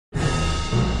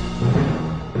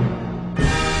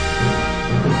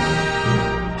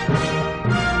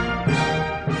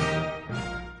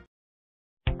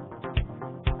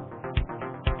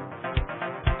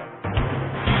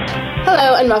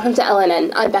welcome to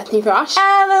LNN. I'm Bethany Frosh.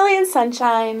 And Lillian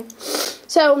Sunshine.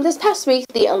 So, this past week,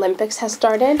 the Olympics has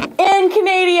started. In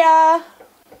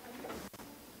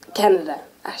Canada,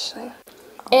 actually.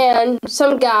 And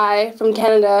some guy from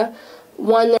Canada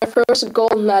won their first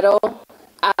gold medal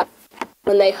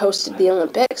when they hosted the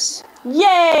Olympics.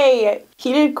 Yay!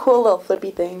 He did cool little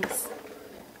flippy things.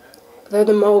 They're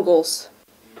the moguls.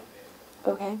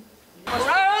 Okay.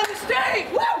 Around the stage!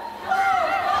 Woo!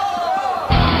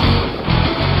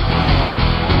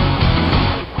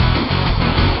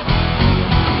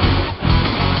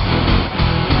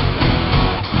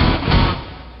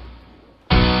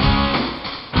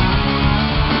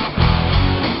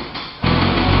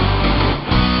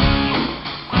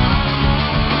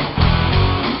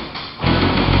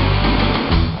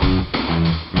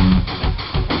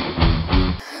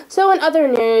 So in other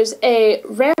news, a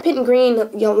rampant green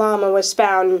llama was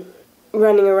found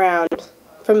running around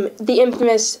from the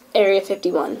infamous Area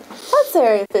 51. What's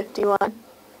Area 51?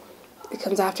 It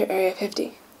comes after Area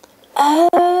 50.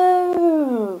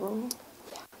 Oh.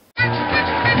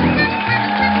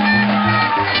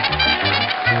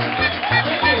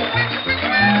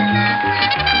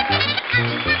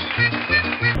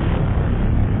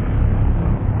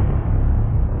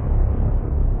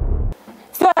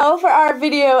 So, for our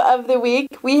video of the week,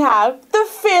 we have the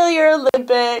Failure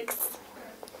Olympics.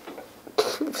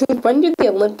 When did the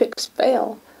Olympics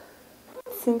fail?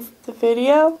 Since the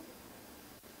video?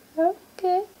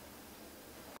 Okay.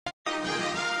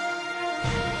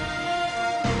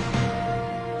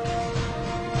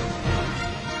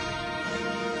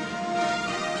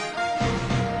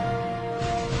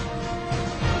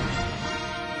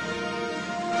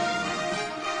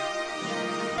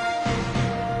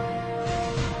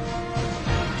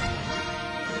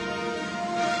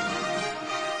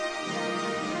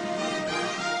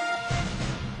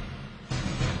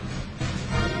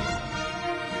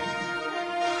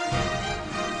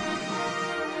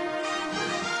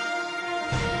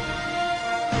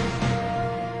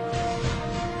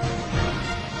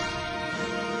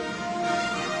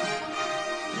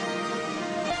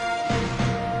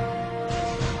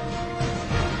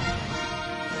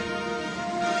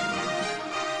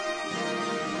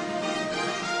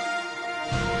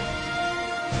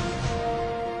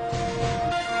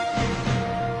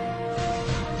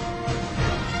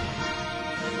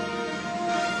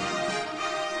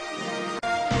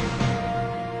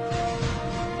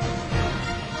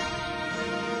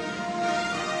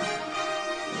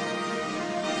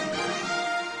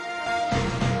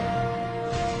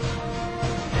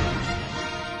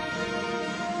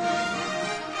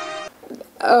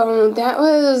 That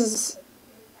was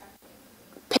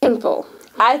painful.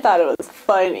 I thought it was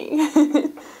funny.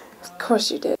 Of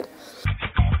course you did.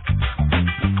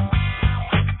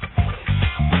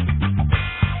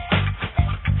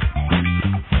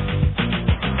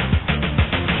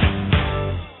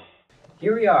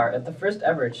 Here we are at the first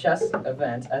ever chess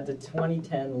event at the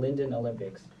 2010 London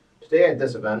Olympics. Today at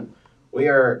this event, we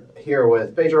are here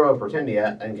with Pedro of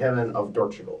Pretendia and Kevin of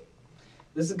Dortugal.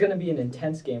 This is going to be an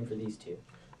intense game for these two.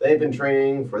 They've been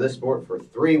training for this sport for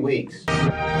 3 weeks.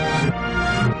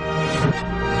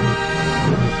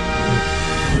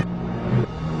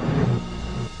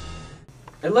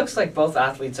 It looks like both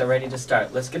athletes are ready to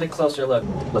start. Let's get a closer look.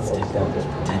 Let's take down this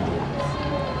Pretendia.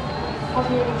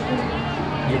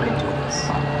 You can do this.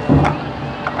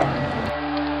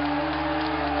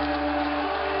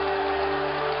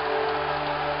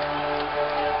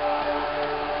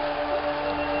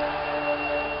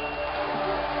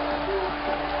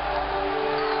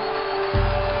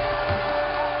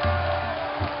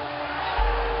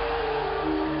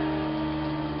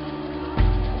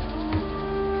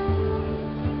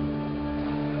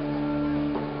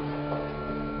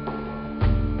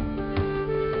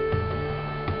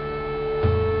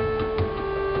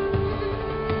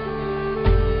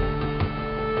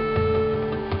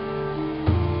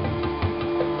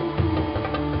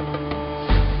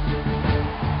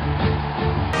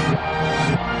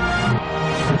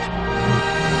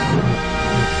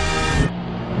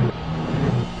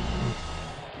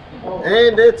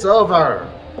 And it's over!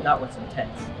 That was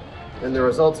intense. And the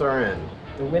results are in.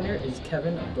 The winner is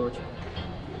Kevin of Dortugal.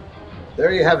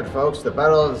 There you have it, folks, the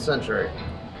battle of the century.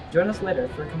 Join us later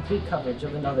for complete coverage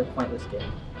of another pointless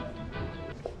game.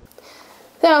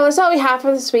 So that's all we have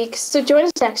for this week. So join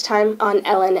us next time on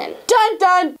LNN. Dun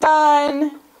dun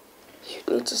dun! You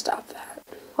need to stop that.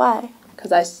 Why?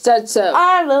 Because I said so.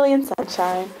 I'm Lillian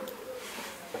Sunshine.